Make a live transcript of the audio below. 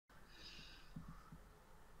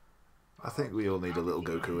I think we all need a little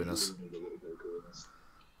Goku in us.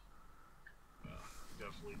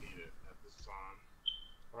 Definitely need it at this time.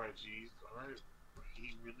 Alright, geez. Alright.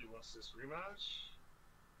 He really wants this rematch.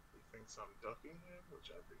 He thinks I'm ducking him,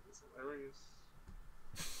 which I think is hilarious.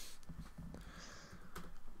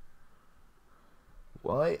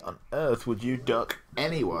 Why on earth would you duck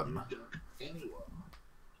anyone? I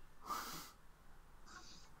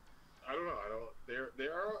don't know. I don't.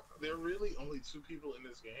 There are really only two people in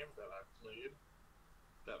this game that I've played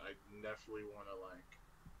that I definitely want to like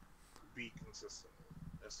be consistent.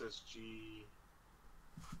 SSG,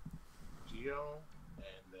 Geo,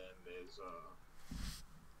 and then there's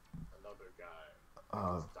another guy.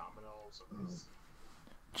 Dominoes.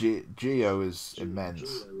 Geo is immense.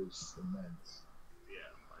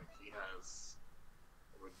 Yeah, like he has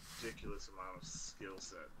a ridiculous amount of skill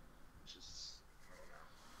set, which is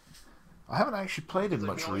I haven't actually played him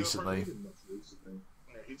much recently.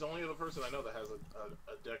 Yeah, he's the only other person I know that has a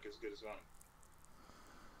deck as good as mine.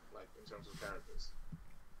 Like in terms of characters.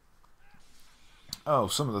 Oh,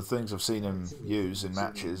 some of the things I've seen him use in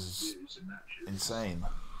matches is insane.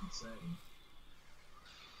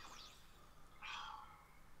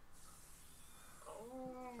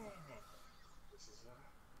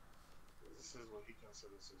 This is what he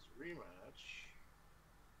considers his rematch.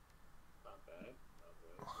 Not bad. Not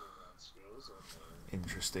bad. Skills.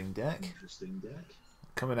 Interesting deck.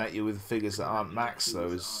 Coming at you with figures that aren't max though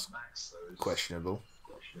is questionable.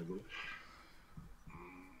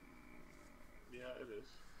 Yeah, it is.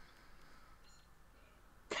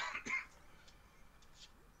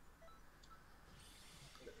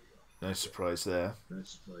 No surprise there.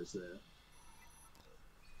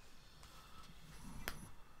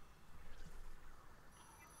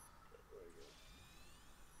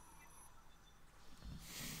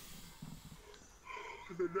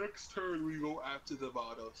 The next turn we go after the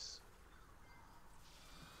Vados.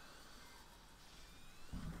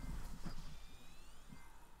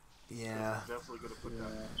 Yeah. Definitely gonna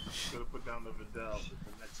put down the Vidal with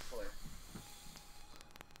the next play.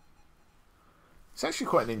 It's actually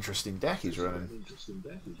quite an interesting deck he's running.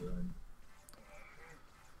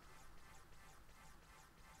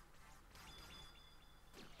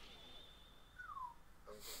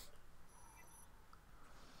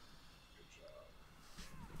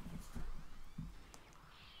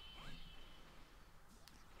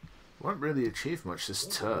 Won't really achieve much this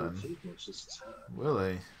turn, will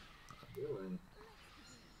he?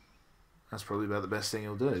 That's probably about the best thing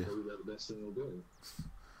he'll do. Yeah.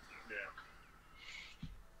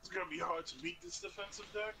 It's gonna be hard to beat this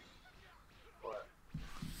defensive deck, but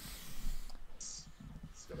it's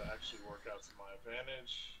gonna actually work out to my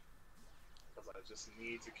advantage because I just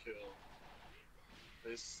need to kill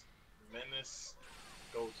this menace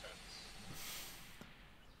Gotenks.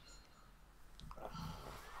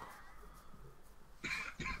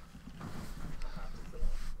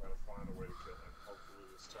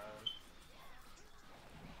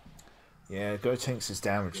 Yeah, Gotenks'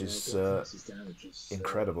 damage is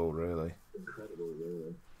incredible, really.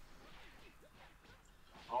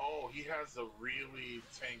 Oh, he has a really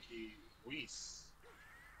tanky Whis.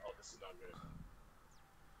 Oh, this is not good.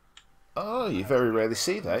 Oh, you very rarely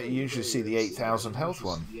see that. You usually see the 8,000 health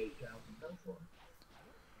one.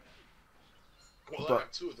 Well, I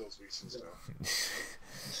have two of those Whis now.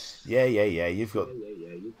 Yeah. You've got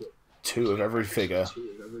two of every figure.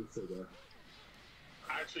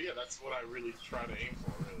 Actually, yeah, that's what I really try to aim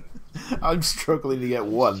for, really. I'm struggling to get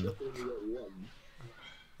one.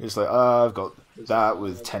 It's like, oh, I've got that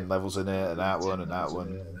with 10 levels in it, and that one, and that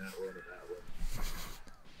one.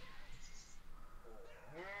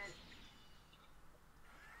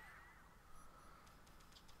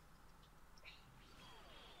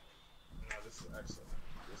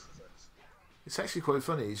 It's actually quite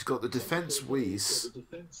funny. He's got the defense Whis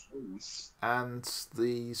and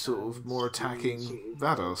the sort of more attacking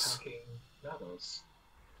Vados.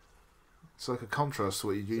 It's like a contrast to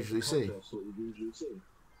what you'd usually see.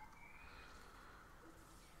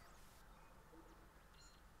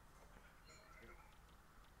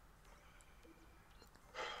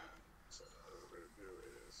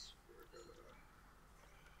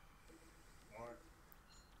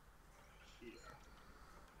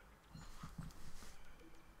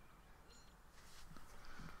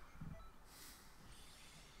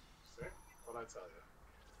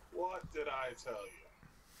 What did I tell you?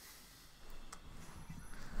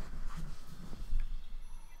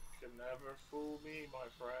 You can never fool me, my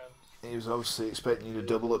friend. He was obviously expecting you to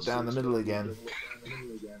double up down the middle again.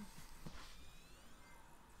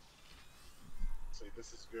 See,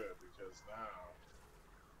 this is good because now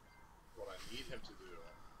what I need him to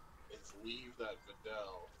do is leave that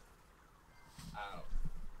Videl out.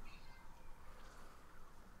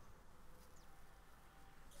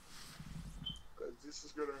 Because this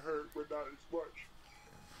is going to hurt, but not as much.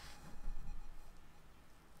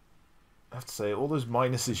 I have to say, all those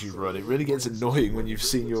minuses you run, it really gets annoying when you've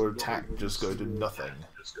seen your attack just go to nothing.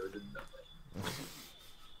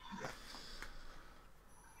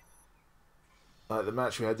 Like the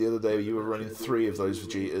match we had the other day, you were running 3 of those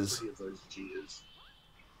Vegetas.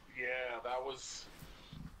 Yeah, that was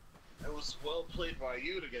well played by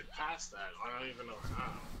you to get past that. I don't even know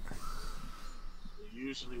how. It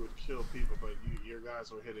usually would kill people, but your guys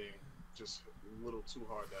were hitting just a little too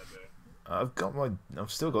hard that day.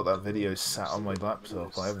 I've still got that video sat on my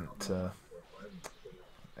laptop. I haven't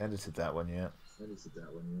edited that one yet.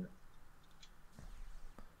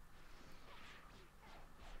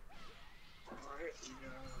 Alright,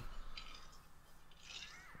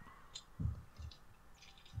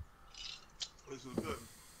 this is good.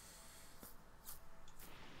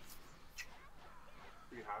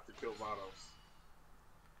 We have to kill Vados.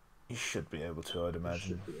 You should be able to, I'd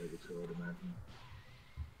imagine.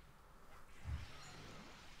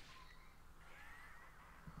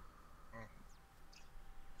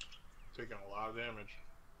 Taking a lot of damage.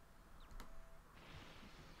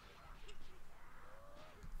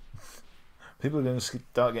 People are going to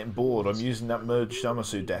start getting bored. I'm using that merged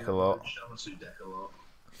Zamasu deck a lot.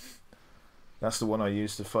 That's the one I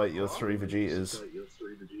use to fight your 3 Vegetas. Okay,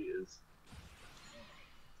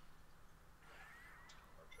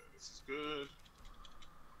 this is good.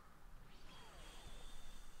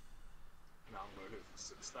 Now I'm going to hit for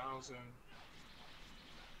 6,000.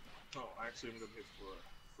 Oh, actually I'm going to hit for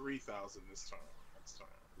 3,000 this time. Next time.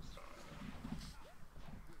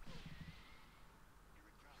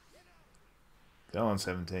 Go on,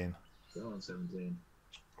 17.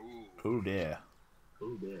 Ooh. Oh dear.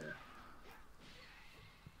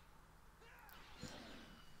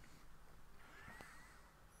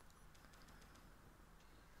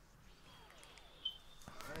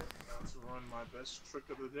 Alright, now to run my best trick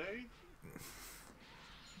of the day.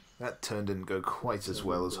 That turn didn't go quite as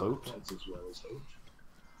well as hoped.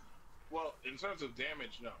 Well, in terms of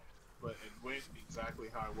damage, no. But it went exactly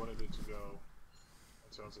how I wanted it to go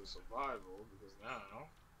in terms of survival, because now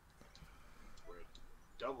we're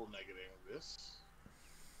double negating this.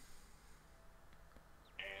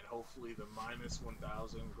 And hopefully the minus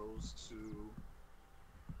 1,000 goes to...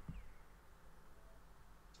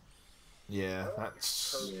 Yeah,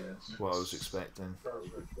 that's what I was expecting.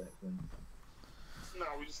 No,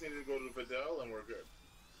 we just needed to go to Videl and we're good.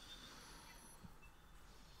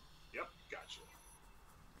 Yep, gotcha.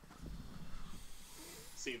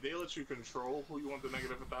 See, if they let you control who you want the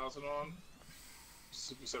negative 1,000 on,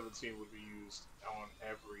 Super 17 would be used on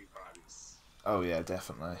everybody's. Oh yeah,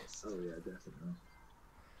 definitely.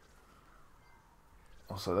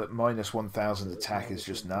 Also, that minus 1,000 attack is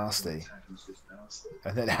just nasty.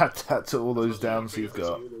 And then add that to all those downs you've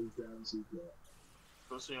got.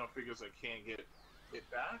 Especially on figures that can't get hit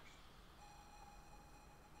back.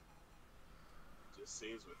 Just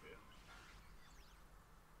stays with it.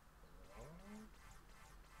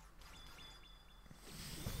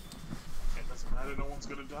 It doesn't matter, no one's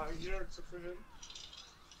gonna die here except for him.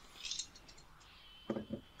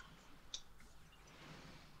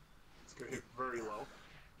 It's gonna hit very low.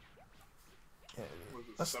 Yeah, What is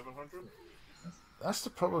it, 700? that's the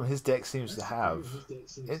problem his deck seems to have.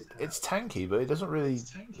 It's tanky, but it doesn't really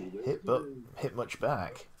hit much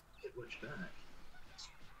back.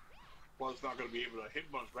 Well, it's not going to be able to hit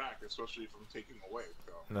much back, especially from taking away.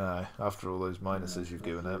 So. No, after all those minuses you've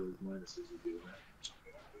given it. Yeah, this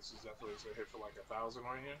is definitely going to hit for like 1,000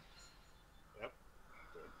 right here. Yep.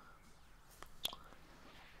 Good.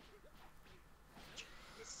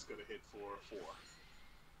 This is going to hit for 4.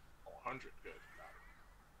 Oh, 100. Good.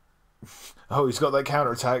 Oh, he's got that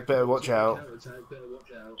counterattack. Better watch out. Yeah.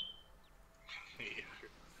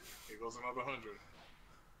 Here goes another 100.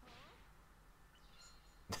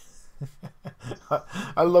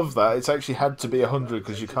 I love that. It's actually had to be 100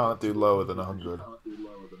 because you can't do lower than 100. Alright.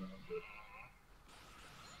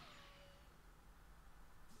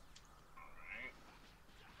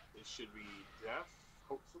 This should be death,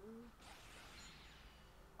 hopefully.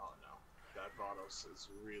 Oh no. That Vados is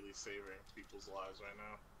really saving people's lives right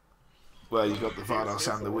now. Well, you've got the Vados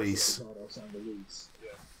and the Whis.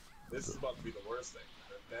 Yeah. This is about to be the worst thing.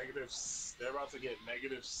 They're about to get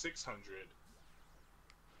negative 600.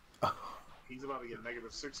 He's about to get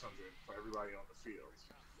negative 600 for everybody on the field.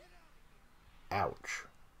 Ouch.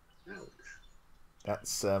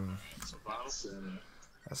 That's So Vados,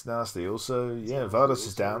 that's nasty. Also, yeah, Vados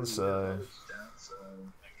is down, so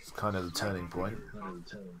It's kind of the turning point. I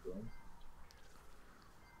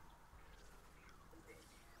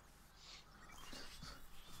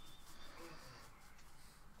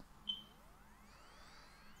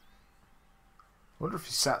wonder if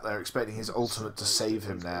he sat there expecting his ultimate to save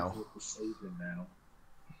him now.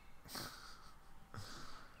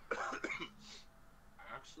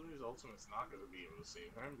 Actually, his ultimate's not going to be able to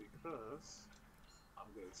save him because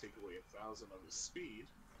I'm going to take away 1,000 of his speed.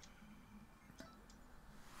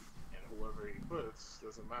 And whoever he puts,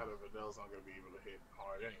 doesn't matter, Vidal's not going to be able to hit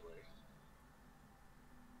hard anyway.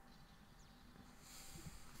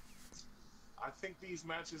 I think these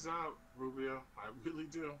matches out, Rubio. I really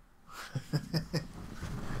do.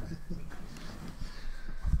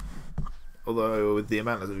 Although with the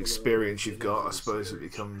amount of experience you've got, I suppose it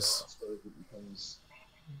becomes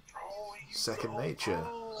second nature.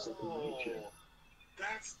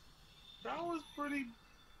 That was pretty.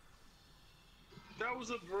 That was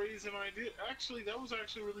a brazen idea. Actually, that was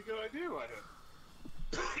actually a really good idea by him.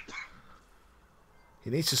 He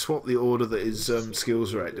needs to swap the order that his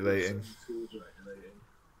skills are activating.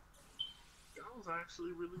 That was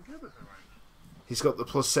actually really good of him right now. He's got the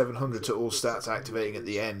plus 700 to all stats activating at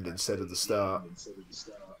the end instead of the start.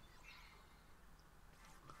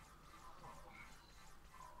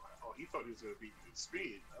 Oh, he thought he was going to beat me with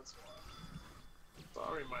speed. That's why.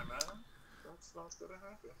 Sorry, my man. That's not going to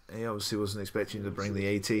happen. He obviously wasn't expecting to bring the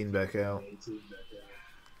 18 back out. He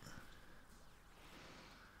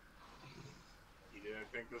didn't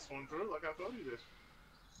think this one through like I thought he did.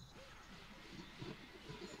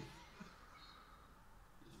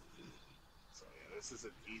 So yeah, this is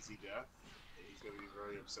an easy death. He's going to be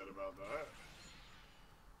very upset about that.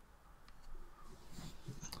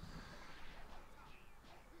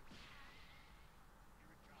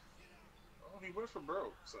 He went for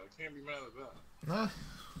broke, so I can't be mad at that. Nah.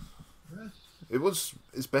 It was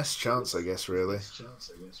his best chance, I guess, really.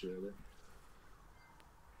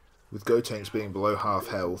 With Gotenks being below half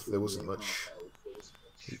health, there wasn't much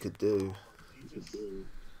he could do.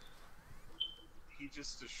 He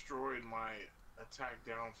just destroyed my attack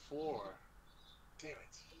down 4. Damn it.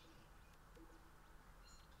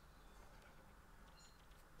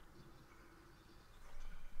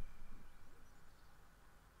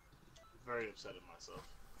 Very upset at myself.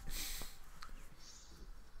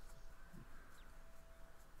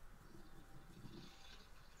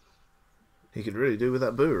 He could really do with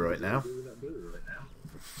that boo right now. Yeah.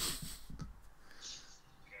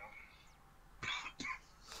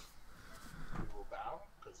 He will bow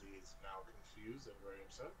because he is now confused and very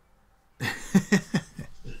upset.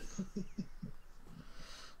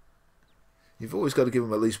 You've always got to give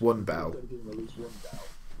him at least one bow.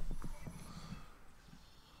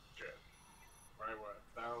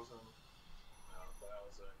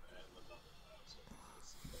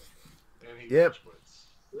 And he Yep. quits.